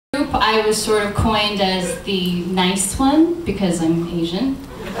I was sort of coined as the nice one because I'm Asian.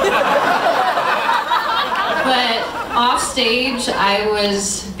 But off stage, I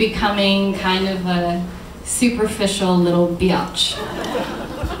was becoming kind of a superficial little biatch.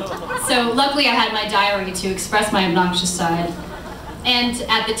 So luckily I had my diary to express my obnoxious side. And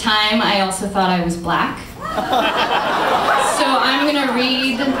at the time, I also thought I was black. So I'm gonna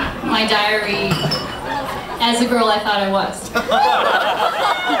read my diary as a girl I thought I was.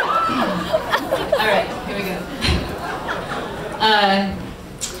 All right, here we go.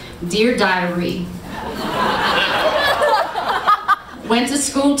 Dear diary. Went to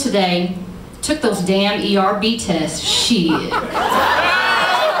school today, took those damn ERB tests, shit.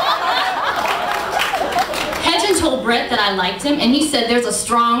 Hedgen told Brett that I liked him, and he said there's a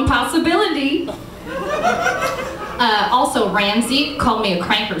strong possibility. Also, Ramsey called me a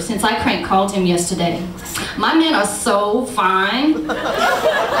cranker since I crank called him yesterday. My men are so fine.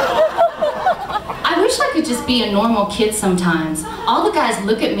 I wish I could just be a normal kid sometimes. All the guys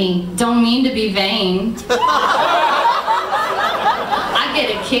look at me, don't mean to be vain. I get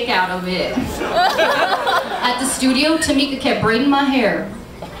a kick out of it. At the studio, Tamika kept braiding my hair.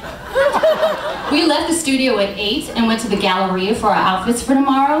 We left the studio at 8 and went to the Galleria for our outfits for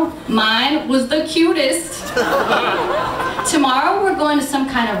tomorrow. Mine was the cutest. Tomorrow we're going to some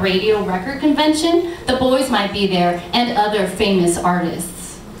kind of radio record convention. The boys might be there and other famous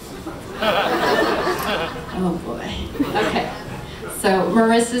artists. Oh boy. Okay. So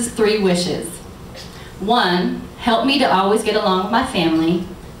Marissa's 3 wishes. 1, help me to always get along with my family.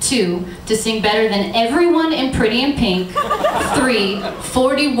 2, to sing better than everyone in Pretty in Pink. 3,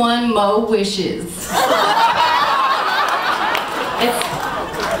 41 mo wishes.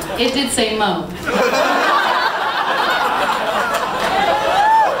 It did say mo.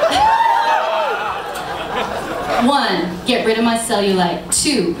 1, get rid of my cellulite.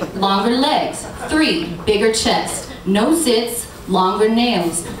 2, longer legs. 3, bigger chest. No zits, longer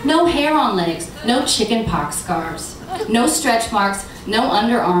nails. No hair on legs. No chicken pox scars. No stretch marks. No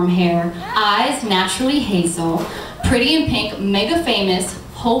underarm hair. Eyes naturally hazel. Pretty in Pink, mega famous,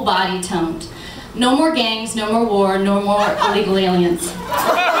 whole body toned. No more gangs, no more war, no more illegal aliens.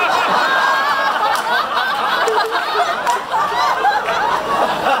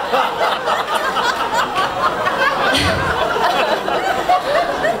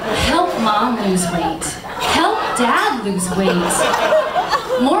 Help mom lose weight. Help dad lose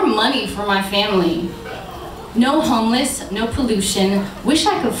weight. More money for my family. No homeless, no pollution. Wish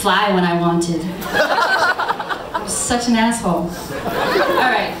I could fly when I wanted. I'm such an asshole.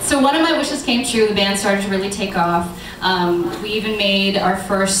 Alright, so one of my wishes came true. The band started to really take off. We even made our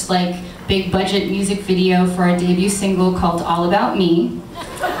first big budget music video for our debut single called All About Me.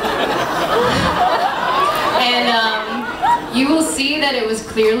 And you will see that it was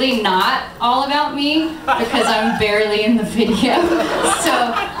clearly not all about me because I'm barely in the video.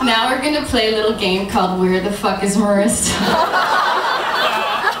 So now we're gonna play a little game called Where the Fuck is Maurissa?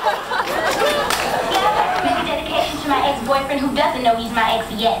 Dedication to my ex-boyfriend who doesn't know he's my ex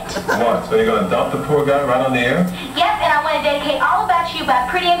yet. What? So you're gonna dump the poor guy right on the air? Yes, and I want to dedicate All About You by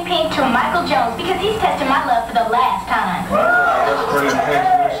Pretty in Pink to Michael Jones because he's testing my love for the last time. Well, I guess Pretty in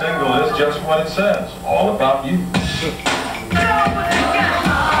Pink's new single is just what it says. All about you.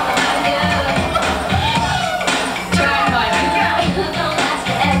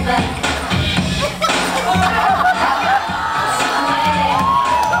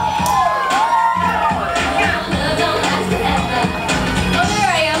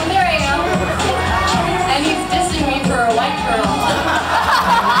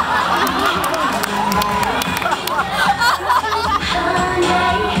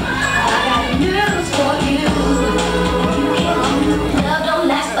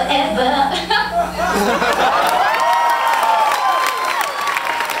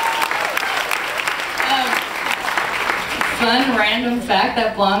 Fun random fact,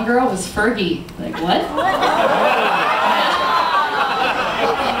 that blonde girl was Fergie. Like, what?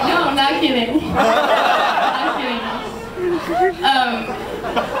 No, I'm not kidding. I'm kidding.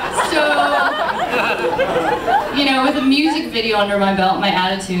 So, you know, with a music video under my belt, my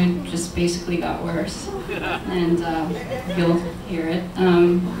attitude just basically got worse. And you'll hear it.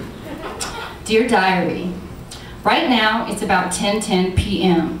 Dear diary, right now it's about 10:10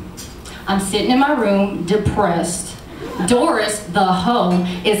 p.m. I'm sitting in my room, depressed. Doris, the hoe,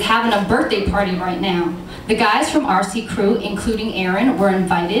 is having a birthday party right now. The guys from RC Crew, including Aaron, were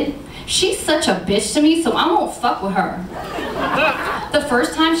invited. She's such a bitch to me, so I won't fuck with her. The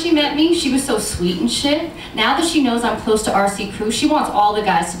first time she met me, she was so sweet and shit. Now that she knows I'm close to RC Crew, she wants all the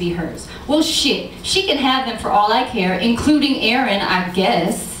guys to be hers. Well shit, she can have them for all I care, including Aaron, I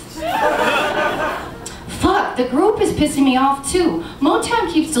guess. Fuck, the group is pissing me off too.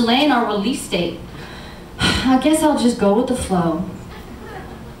 Motown keeps delaying our release date. I guess I'll just go with the flow.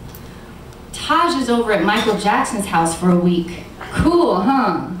 Taj is over at Michael Jackson's house for a week. Cool,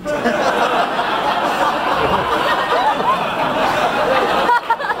 huh?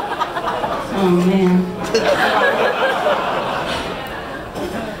 Oh man.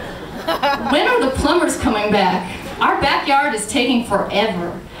 When are the plumbers coming back? Our backyard is taking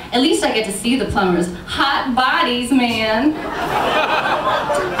forever. At least I get to see the plumbers. Hot bodies, man.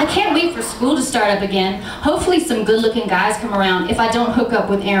 I can't wait for school to start up again. Hopefully some good-looking guys come around if I don't hook up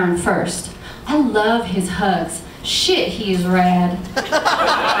with Aaron first. I love his hugs. Shit, he is rad.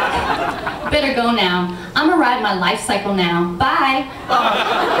 Better go now. I'ma ride my life cycle now. Bye.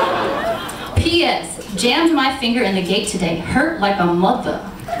 P.S. Jammed my finger in the gate today. Hurt like a mother.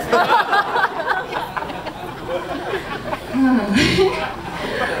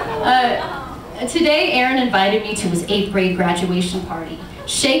 Today, Aaron invited me to his 8th grade graduation party.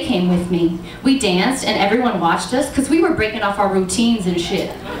 Shay came with me. We danced and everyone watched us because we were breaking off our routines and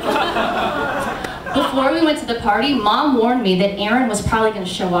shit. Before we went to the party, Mom warned me that Aaron was probably going to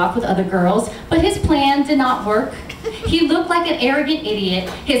show off with other girls, but his plan did not work. He looked like an arrogant idiot,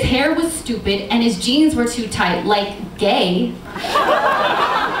 his hair was stupid, and his jeans were too tight, like gay.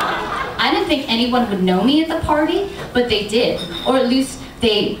 I didn't think anyone would know me at the party, but they did, or at least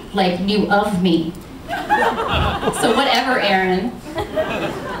they, like, knew of me. So whatever, Aaron.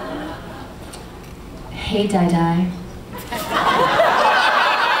 Hey, Dai.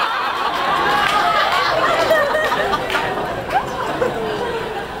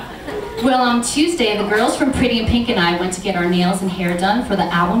 Well, on Tuesday, the girls from Pretty in Pink and I went to get our nails and hair done for the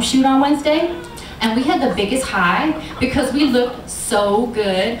album shoot on Wednesday. And we had the biggest high because we looked so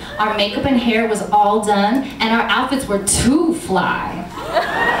good. Our makeup and hair was all done, and our outfits were too fly.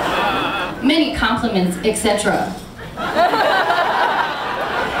 Many compliments, etc.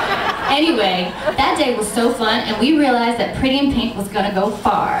 Anyway, that day was so fun, and we realized that Pretty in Pink was gonna go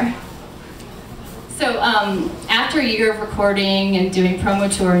far. So after a year of recording and doing promo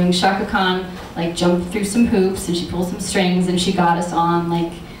touring, Shaka Khan like jumped through some hoops and she pulled some strings and she got us on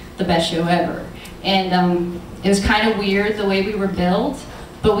like the best show ever. And it was kind of weird the way we were billed,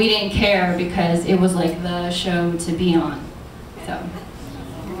 but we didn't care because it was like the show to be on. So.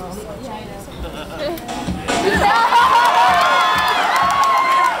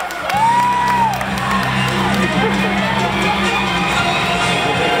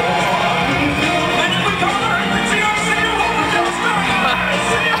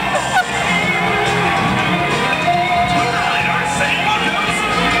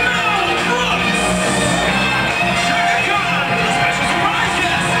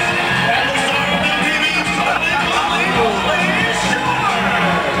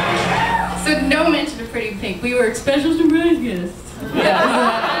 We were special surprise guests.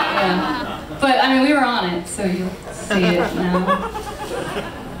 Yeah. But I mean, we were on it, so you'll see it now.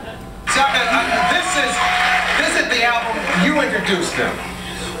 Shaka, this is the album you introduced them.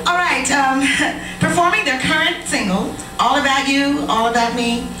 All right, performing their current single, All About You, All About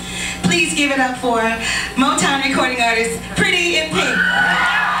Me. Please give it up for Motown recording artist Pretty in Pink.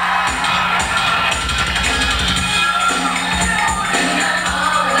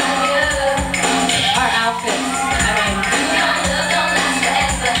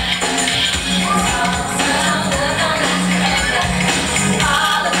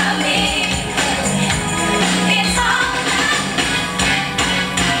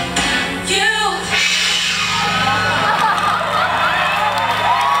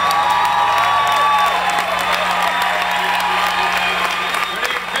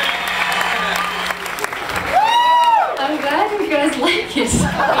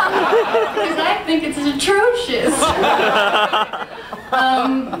 Because I think it's atrocious.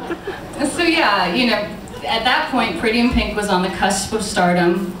 So yeah, you know, at that point, Pretty in Pink was on the cusp of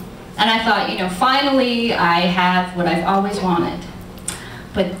stardom, and I thought, you know, finally I have what I've always wanted.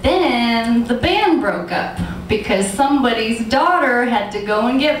 But then the band broke up because somebody's daughter had to go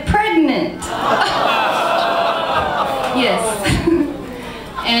and get pregnant. Yes.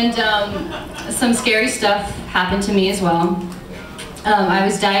 And some scary stuff happened to me as well. I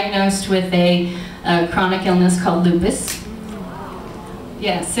was diagnosed with a chronic illness called lupus.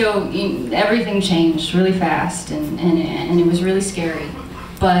 Yeah, so everything changed really fast, and it was really scary.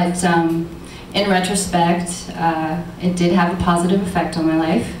 But in retrospect, it did have a positive effect on my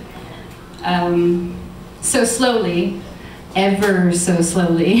life. So slowly, ever so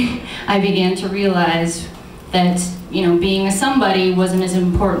slowly, I began to realize that, you know, being a somebody wasn't as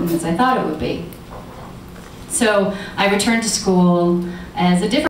important as I thought it would be. So I returned to school as a different